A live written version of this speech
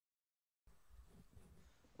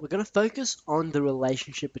We're going to focus on the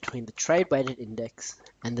relationship between the trade weighted index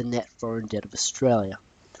and the net foreign debt of Australia.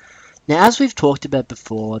 Now, as we've talked about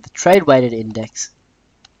before, the trade weighted index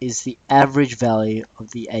is the average value of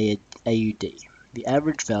the AUD. The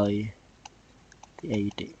average value of the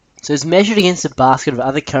AUD. So it's measured against a basket of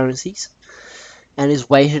other currencies and is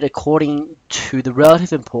weighted according to the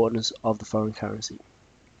relative importance of the foreign currency.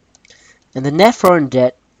 And the net foreign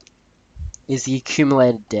debt is the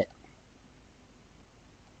accumulated debt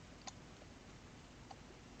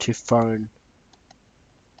to foreign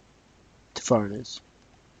countries.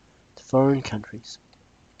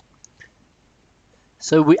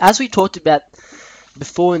 So as we talked about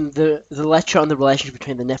before in the lecture on the relationship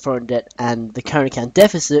between the net foreign debt and the current account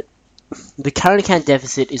deficit, the current account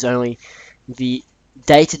deficit is only the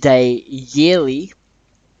day-to-day yearly,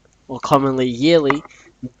 or commonly yearly,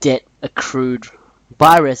 debt accrued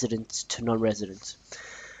by residents to non-residents,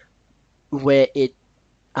 where it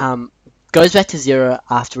goes back to zero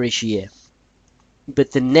after each year.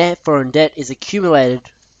 But the net foreign debt is accumulated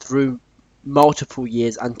through multiple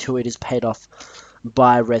years until it is paid off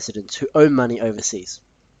by residents who owe money overseas.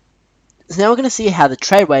 So now we're going to see how the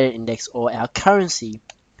trade weighted index, or our currency,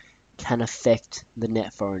 can affect the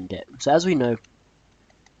net foreign debt. So as we know,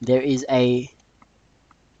 there is a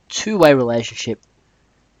two-way relationship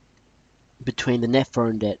between the net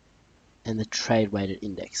foreign debt and the trade weighted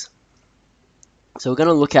index. So we're going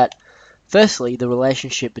to look at, firstly, the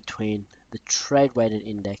relationship between the trade weighted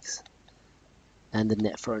index and the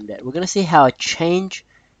net foreign debt. We're going to see how a change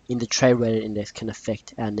in the trade weighted index can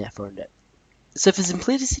affect our net foreign debt. So for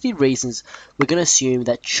simplicity reasons, we're going to assume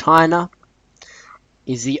that China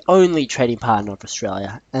is the only trading partner of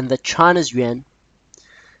Australia, and that China's yuan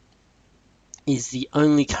is the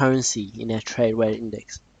only currency in our trade weighted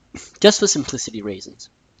index, just for simplicity reasons.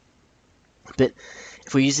 But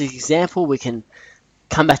if we use this example, we can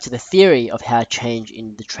come back to the theory of how a change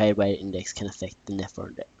in the trade weighted index can affect the net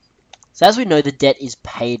foreign debt. So as we know, the debt is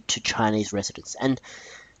paid to Chinese residents, and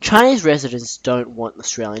Chinese residents don't want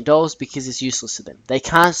Australian dollars because it's useless to them. They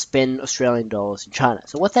can't spend Australian dollars in China.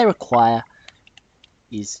 So what they require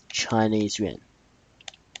is Chinese yuan.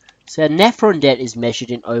 So our net foreign debt is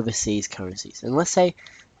measured in overseas currencies. And let's say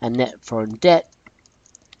our net foreign debt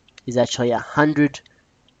is actually 100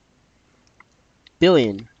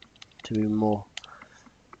 billion, to be more.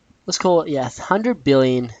 Let's call it, 100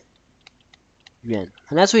 billion yuan.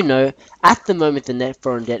 And as we know, at the moment the net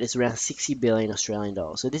foreign debt is around 60 billion Australian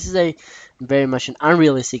dollars. So this is a very much an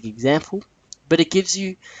unrealistic example, but it gives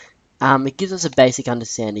us a basic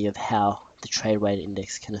understanding of how the trade weighted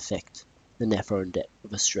index can affect the net foreign debt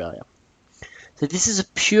of Australia. So this is a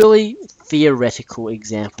purely theoretical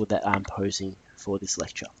example that I'm posing for this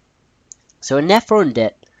lecture. So a net foreign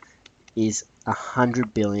debt is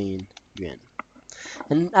 100 billion yuan.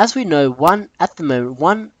 And as we know, at the moment,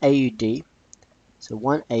 one AUD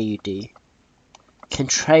can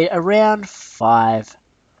trade around 5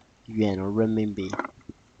 yuan or renminbi.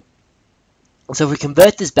 So if we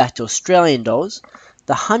convert this back to Australian dollars,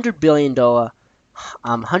 the $100 billion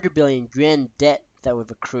yuan debt that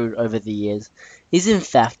we've accrued over the years is in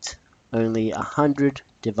fact only 100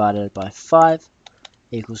 divided by 5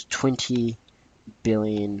 equals 20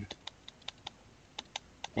 billion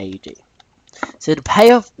AUD. So to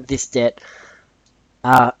pay off this debt,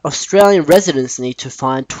 Australian residents need to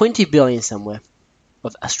find 20 billion somewhere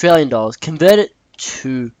of Australian dollars, convert it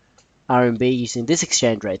to RMB using this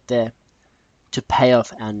exchange rate there, to pay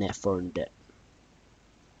off our net foreign debt.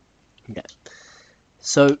 Okay.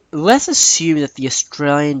 So let's assume that the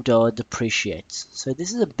Australian dollar depreciates. So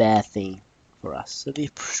this is a bad thing for us. So the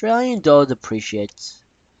Australian dollar depreciates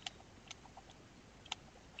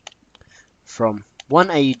from 1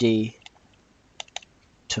 AUD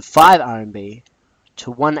to 5 RMB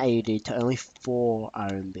to 1 AUD to only 4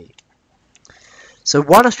 RMB. So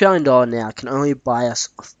 1 Australian dollar now can only buy us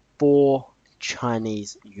 4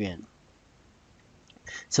 Chinese yuan.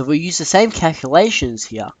 So if we use the same calculations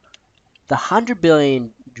here, the 100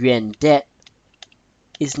 billion yuan debt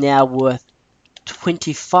is now worth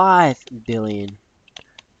 25 billion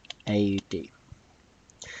AUD.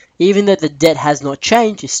 Even though the debt has not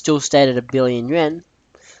changed, it's still stated a billion yuan,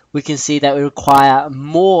 we can see that we require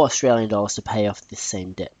more Australian dollars to pay off this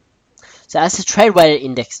same debt. So as the trade weighted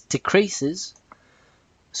index decreases,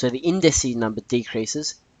 so the indice number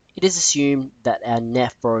decreases, it is assumed that our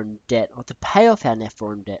net foreign debt, or to pay off our net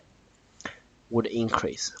foreign debt, would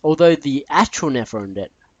increase, although the actual net foreign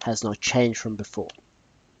debt has not changed from before.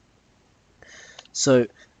 So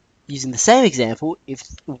using the same example, if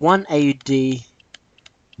 1 AUD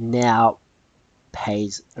now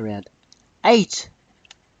pays around 8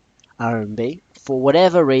 RMB, for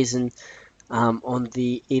whatever reason, on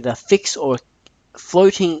the either fixed or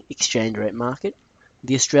floating exchange rate market,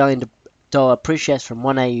 the Australian dollar appreciates from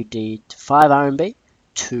 1 AUD to 5 RMB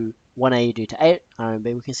to 1 AUD to 8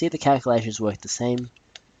 RMB. We can see the calculations work the same,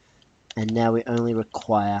 and now we only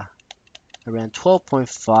require around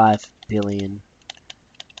 12.5 billion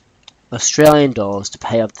Australian dollars to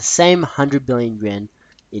pay off the same 100 billion yuan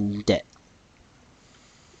in debt.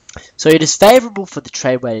 So it is favorable for the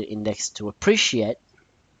trade weighted index to appreciate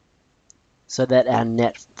so that our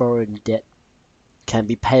net foreign debt can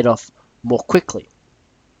be paid off more quickly.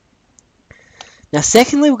 Now,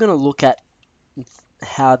 secondly, we're going to look at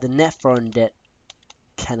how the net foreign debt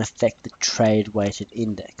can affect the trade weighted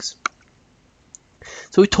index.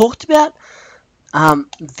 So we talked about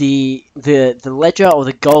the ledger or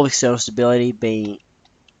the goal of external stability being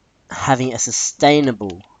having a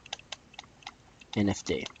sustainable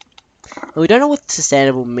NFD. And we don't know what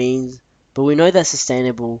sustainable means, but we know that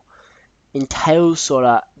sustainable entails sort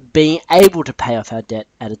of being able to pay off our debt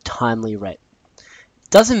at a timely rate. It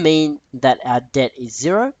doesn't mean that our debt is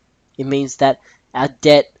zero. It means that our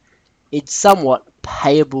debt is somewhat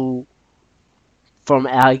payable from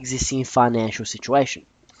our existing financial situation.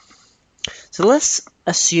 So let's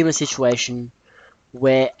assume a situation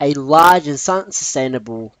where a large and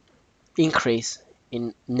unsustainable increase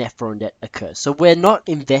in net foreign debt occurs. So we're not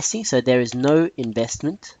investing, so there is no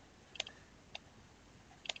investment.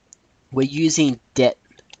 We're using debt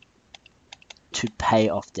to pay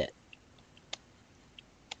off debt.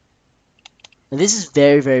 And this is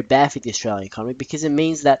very, very bad for the Australian economy because it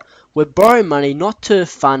means that we're borrowing money not to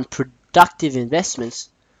fund productive investments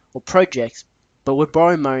or projects, but we're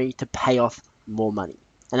borrowing money to pay off more money.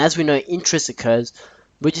 And as we know, interest occurs,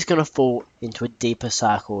 we're just going to fall into a deeper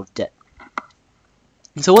cycle of debt.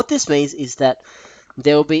 And so what this means is that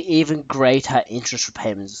there will be even greater interest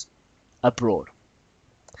repayments abroad.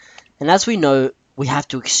 And as we know, we have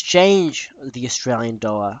to exchange the Australian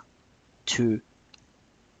dollar to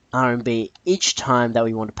RMB each time that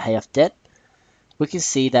we want to pay off debt. We can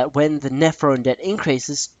see that when the net foreign debt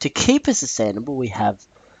increases, to keep it sustainable, we have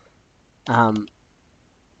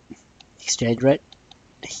exchange rate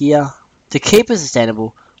here. To keep it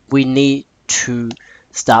sustainable, we need to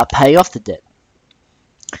start paying off the debt.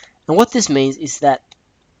 And what this means is that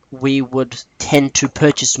we would tend to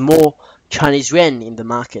purchase more Chinese yuan in the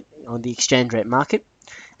market, on the exchange rate market.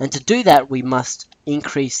 And to do that, we must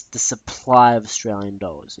increase the supply of Australian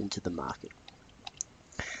dollars into the market.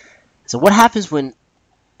 So what happens when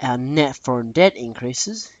our net foreign debt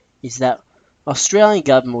increases is that Australian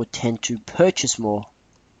government will tend to purchase more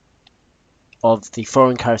of the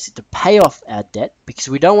foreign currency to pay off our debt, because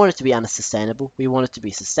we don't want it to be unsustainable. We want it to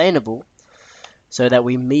be sustainable so that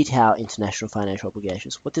we meet our international financial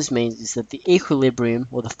obligations. What this means is that the equilibrium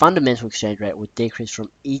or the fundamental exchange rate would decrease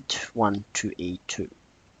from E1 to E2.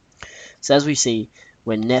 So as we see,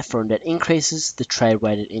 when net foreign debt increases, the trade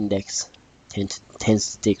weighted index tends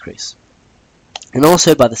to decrease. And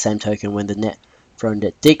also by the same token, when the net foreign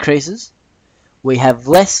debt decreases, we have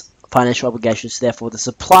less financial obligations, therefore the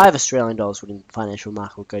supply of Australian dollars within the financial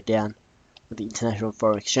market will go down, the international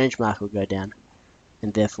foreign exchange market will go down,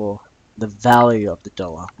 and therefore the value of the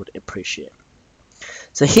dollar would appreciate.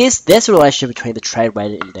 So there's a relationship between the trade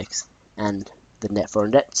weighted index and the net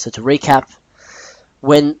foreign debt. So to recap,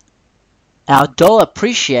 when our dollar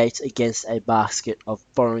appreciates against a basket of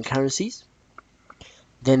foreign currencies,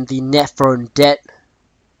 then the net foreign debt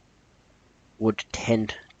would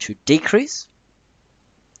tend to decrease.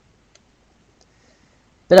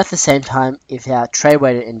 But at the same time, if our trade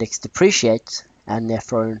weighted index depreciates, our net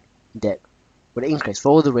foreign debt would increase for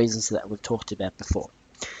all the reasons that we've talked about before.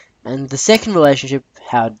 And the second relationship,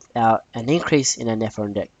 how an increase in our net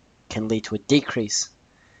foreign debt can lead to a decrease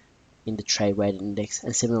in the trade weighted index,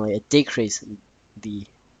 and similarly a decrease in the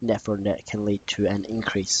net foreign debt can lead to an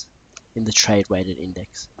increase in the trade weighted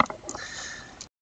index.